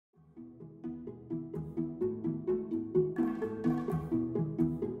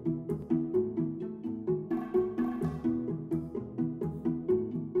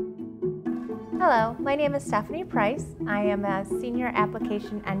Hello, my name is Stephanie Price. I am a Senior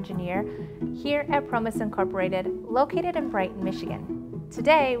Application Engineer here at Promess Incorporated, located in Brighton, Michigan.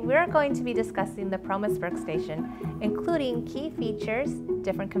 Today, we're going to be discussing the Promess Workstation, including key features,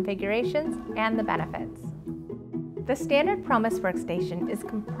 different configurations, and the benefits. The standard Promess Workstation is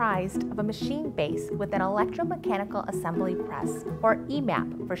comprised of a machine base with an electromechanical assembly press, or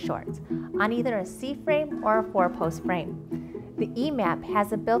EMAP for short, on either a C-frame or a 4-post frame. The EMAP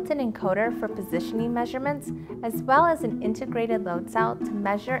has a built-in encoder for positioning measurements, as well as an integrated load cell to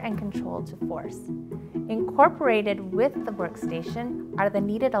measure and control to force. Incorporated with the workstation are the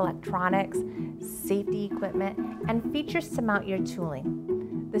needed electronics, safety equipment, and features to mount your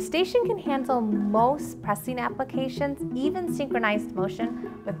tooling. The station can handle most pressing applications, even synchronized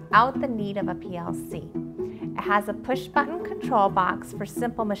motion, without the need of a PLC. It has a push-button control box for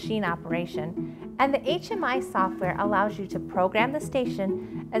simple machine operation, and the HMI software allows you to program the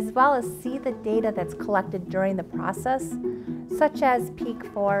station as well as see the data that's collected during the process, such as peak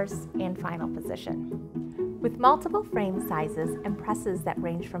force and final position. With multiple frame sizes and presses that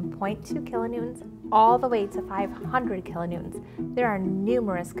range from 0.2 kilonewtons all the way to 500 kilonewtons, there are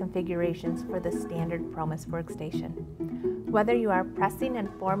numerous configurations for the standard Promess Workstation. Whether you are pressing and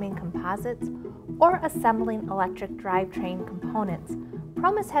forming composites or assembling electric drivetrain components,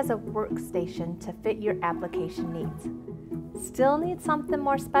 Promess has a workstation to fit your application needs. Still need something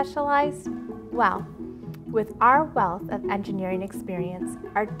more specialized? Well, with our wealth of engineering experience,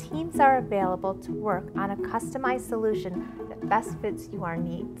 our teams are available to work on a customized solution that best fits your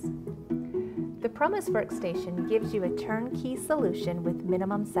needs. The Promess Workstation gives you a turnkey solution with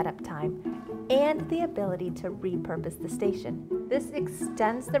minimum setup time and the ability to repurpose the station. This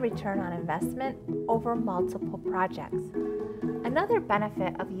extends the return on investment over multiple projects. Another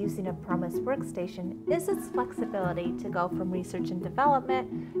benefit of using a Promess Workstation is its flexibility to go from research and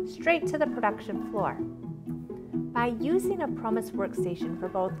development straight to the production floor. By using a Promess Workstation for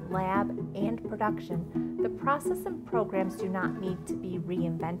both lab and production, the process and programs do not need to be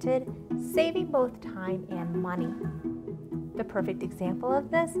reinvented, saving both time and money. The perfect example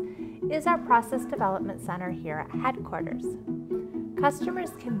of this is our Process Development Center here at headquarters.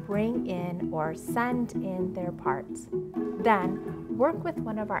 Customers can bring in or send in their parts, then work with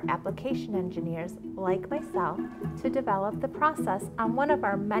one of our application engineers, like myself, to develop the process on one of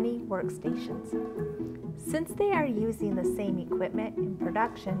our many workstations. Since they are using the same equipment in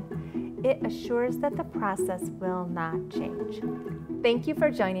production, it assures that the process will not change. Thank you for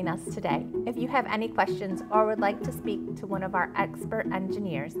joining us today. If you have any questions or would like to speak to one of our expert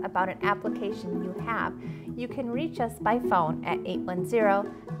engineers about an application you have, you can reach us by phone at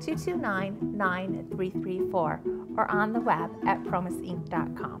 810-229-9334 or on the web at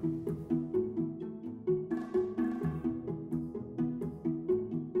promissinc.com.